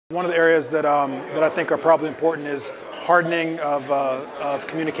One of the areas that I think are probably important is hardening of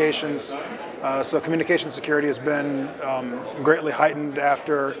communications. So communication security has been greatly heightened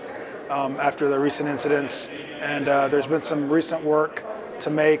after the recent incidents, and there's been some recent work to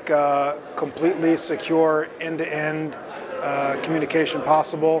make completely secure end-to-end communication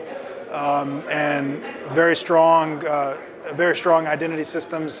possible, and very strong identity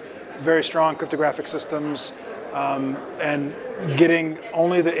systems, very strong cryptographic systems, and getting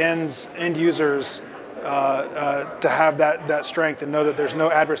only the end users to have that strength and know that there's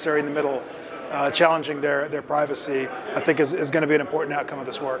no adversary in the middle challenging their privacy, I think is going to be an important outcome of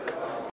this work.